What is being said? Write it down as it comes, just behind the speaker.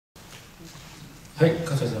はい、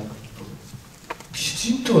笠井さん。き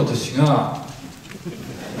ちんと私が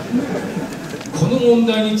この問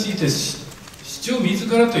題について市長自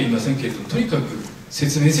らとは言いませんけれども、とにかく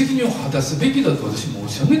説明責任を果たすべきだと私申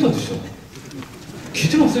し上げたでしょう。聞い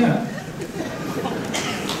てません。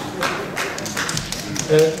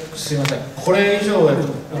すいません、これ以上は動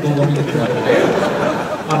画見てくれないので、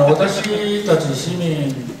私たち市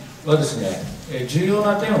民はですね、重要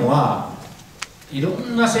な点はいろ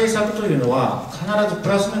んな政策というのは必ずプ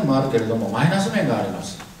ラス面もあるけれどもマイナス面がありま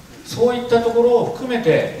す。そういったところを含め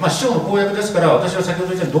て、市長の公約ですから、私は先ほ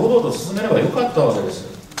ど言ったように堂々と進めればよかったわけです。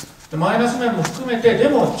でマイナス面も含めてで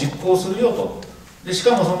も実行するよと。でし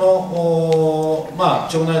かもその、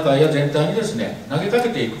町内会や全体にですね投げかけ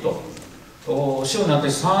ていくと。市長になって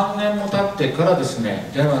3年も経ってからですね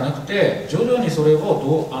ではなくて、徐々にそれ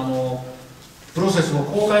をプロセスを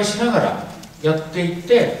公開しながらやっていっ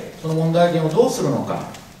て、その問題点をどうするのか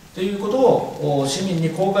ということを市民に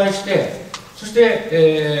公開して、そし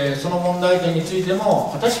て、その問題点についても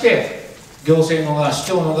果たして行政の側、市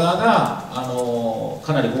長の側が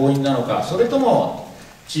かなり強引なのか、それとも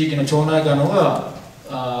地域の町内会の方が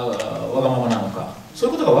わがままなのか、そ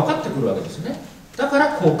ういうことが分かってくるわけですね。だから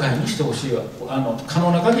公開にしてほしいわ、可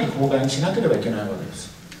能な限り公開にしなければいけないわけで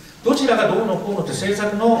す。どちらがどうのこうのって政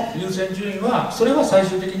策の優先順位は、それは最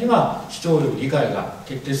終的には市長より議会が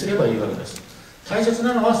決定すればいいわけです。大切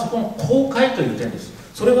なのはそこの公開という点です。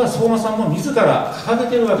それは相馬さんも自ら掲げ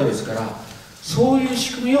てるわけですから、そういう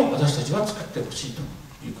仕組みを私たちは作ってほしいと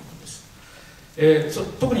いうことです。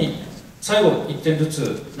特に最後1点ず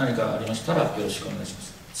つ何かありましたらよろしくお願いしま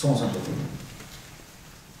す。相馬さんと。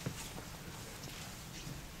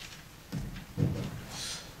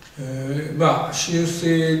修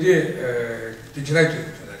正で、できないという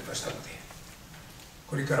ことになりましたので、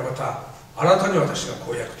これからまた新たに私が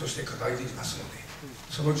公約として掲げていきますので、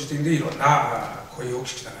その時点でいろんな声を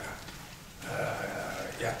聞きなが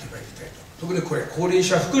らやってまいりたいと。特にこれ高齢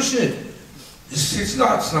者福祉に密接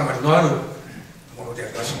なつながりのあるものであ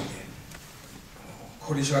りますので、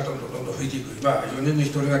高齢者がどんどん増えていく。今4人に1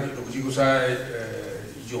人が65歳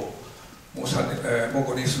以上、もう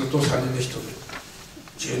5年すると3人に1人、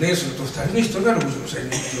10年すると2人に1人が65歳以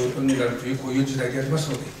上になるという、こういう時代でありま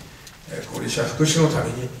すので、高齢者福祉のた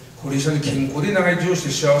めに、高齢者に健康で長生きをして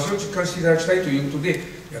幸せを実感していただきたいということで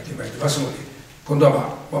やってまいりますので、今度は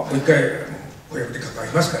もう一回公約で関わ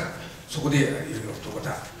りますから、そこでいろいろとま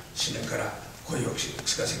た市民から声を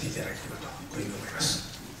聞かせていただければと、こういうふうに思いま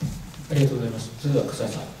す。ありがとうございます。それでは笠井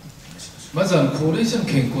さん、まず高齢者の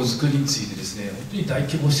健康づくりについてですね、本当に大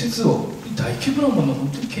規模施設を、大規模なものを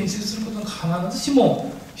本当に建設することが必ずし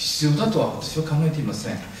も必要だとは私は考えていま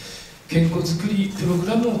せん。健康づくりプログ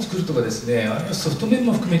ラムを作るとかですね、あるいはソフト面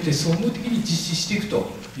も含めて総合的に実施していく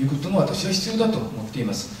ということも私は必要だと思ってい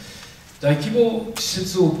ます。大規模施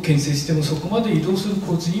設を建設してもそこまで移動する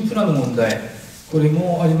交通インフラの問題、これ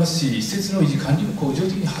もありますし、施設の維持管理も恒常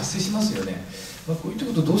的に発生しますよね。こういった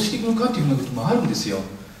ことをどうしていくのかというようなこともあるんですよ。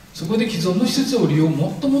そこで既存の施設を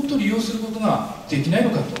もっともっと利用することができないの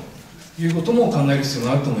かということも考える必要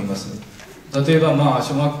があると思います。例えば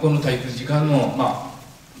小学校の体育時間の、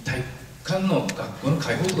体育館の学校の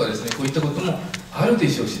開放とかですね、こういったこともあるで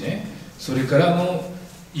しょうしね。それから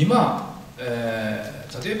今、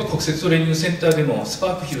例えば国設トレーニングセンターでもスパ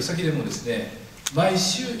ーク弘前でもですね、毎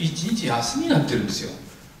週1日休みになってるんですよ。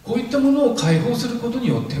こういったものを開放することに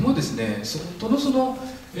よってもですね、相当の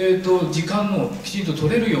時間をきちんと取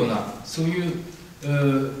れるような、そういう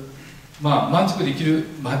満足できる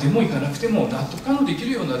までもいかなくても納得感のでき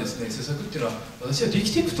るようなですね、施策っていうのは私はで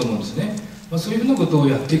きていくと思うんですね。そういうふうなことを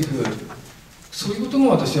やっていく、そういうことが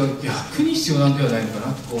私は逆に必要なんではないのか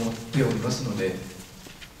なと思っておりますので、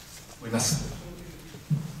おります。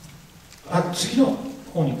次の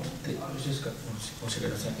方に移ってよろしいですか。申し訳あ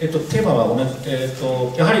りません。テーマは同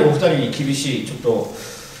じ、やはりお二人に厳しいちょっと、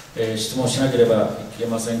質問しなければいけ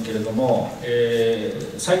ませんけれども、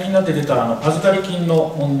最近になって出た預かり金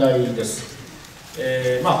の問題です。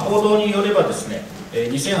報道によればですね、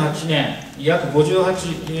2008年約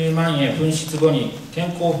58万円紛失後に健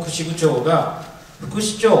康福祉部長が副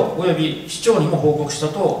市長および市長にも報告した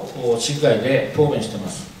と市議会で答弁していま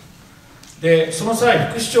す。でその際、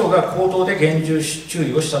副市長が口頭で厳重注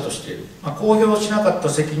意をしたとしている、公表しなかった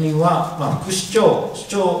責任は、副市長、市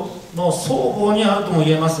長の双方にあるとも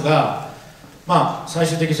言えますが、最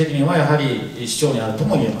終的責任はやはり市長にあると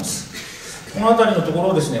も言えます。この辺りのところ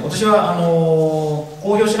をですね、私は公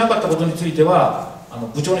表しなかったことについては、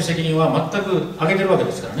部長に責任は全く挙げてるわけ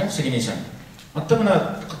ですからね、責任者に。全くな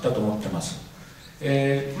かったと思ってます。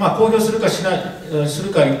公表するか否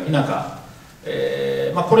か、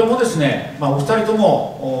これもですね、お二人と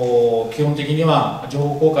も基本的には情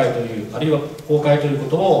報公開という、あるいは公開というこ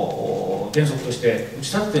とを原則として打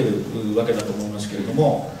ち立てているわけだと思いますけれど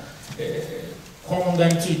も、この問題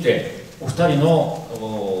についてお二人の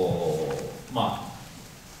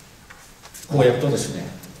公約とですね、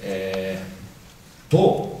どう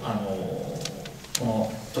こ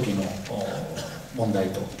の時の問題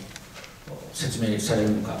と説明され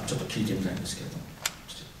るのか、ちょっと聞いてみたいんですけれども、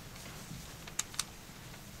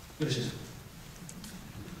よろしいです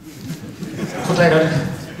か。答えられない。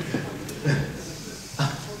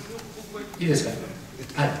いいですか。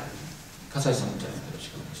はい。笠井さん、じゃあよろし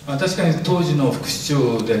くお願いします。確かに当時の副市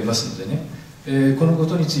長でありますのでね、このこ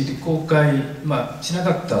とについて公開、しな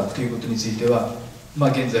かったということについては、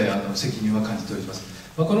現在責任は感じております。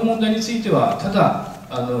この問題については、ただ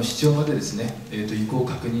市長までですね、意向を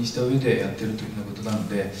確認した上でやっているというようなことなの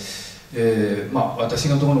で、私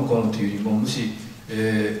がどうのこうのというよりも、もし、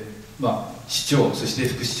市長、そして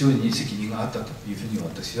副市長に責任があったというふうに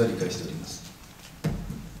私は理解しております。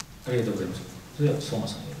ありがとうございます。それでは相馬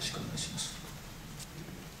さん、よろしくお願いします。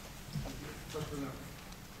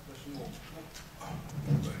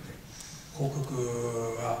報告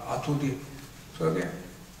は後で、それはね、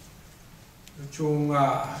部長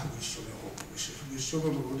が副市長に報告し、副市長のと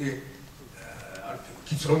ころで、ある程度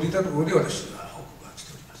結論でいたところで私が報告がし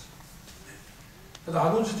ております。ただ、あ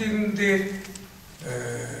の時点で、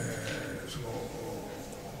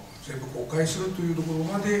全部公開するというところ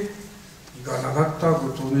までいかなかったこ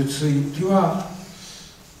とについては、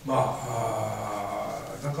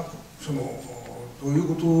どうい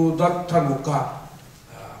うことだったのか、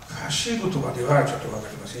詳しいことまではちょっと分か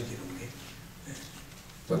りませんけどもね、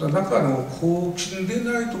ただ、中の公金で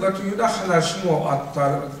ないとかというような話もあった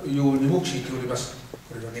ようにも聞いております、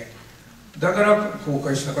これはね。だから公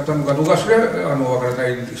開しなかったのかどうか、それは分からな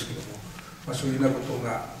いんですけども、そういうようなこと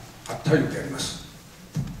があったようであります。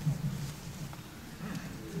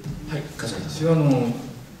はい、私は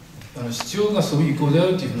市長がそういう意向であ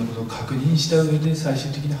るというふうなことを確認した上で最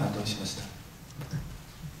終的に判断しました。あ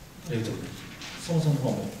りがとうございます。相馬さんの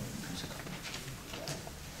方も。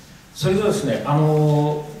それではですね、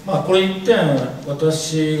これ一点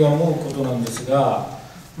私が思うことなんですが、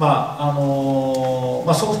ソ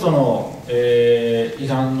フトの、違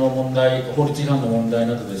反の問題、法律違反の問題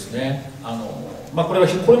などですね、これ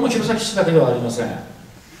も弘前市だけではありません。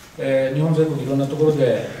日本全国いろんなところ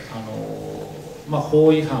で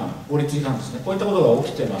法違反、法律違反ですね、こういったことが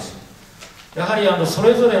起きています。やはりそ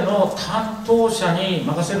れぞれの担当者に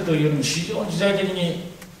任せるというよりも、非常に時代的に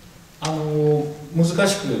難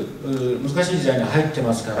しい時代に入って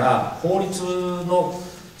ますから、法律の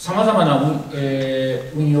さまざまな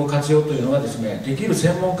運用活用というのがですね、できる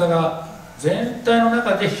専門家が全体の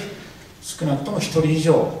中で少なくとも1人以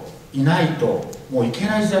上いないともういけ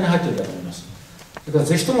ない時代に入っているかと思います。だから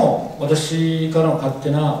ぜひとも私からの勝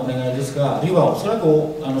手なお願いですが、あるいはおそらく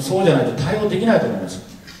そうじゃないと対応できないと思います。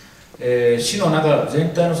市の中、全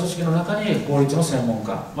体の組織の中に法律の専門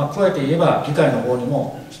家、加えて言えば議会の方に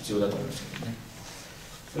も必要だと思いますけどね、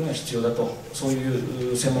それが必要だと、そう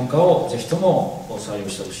いう専門家をぜひとも採用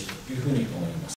してほしいというふうに思います。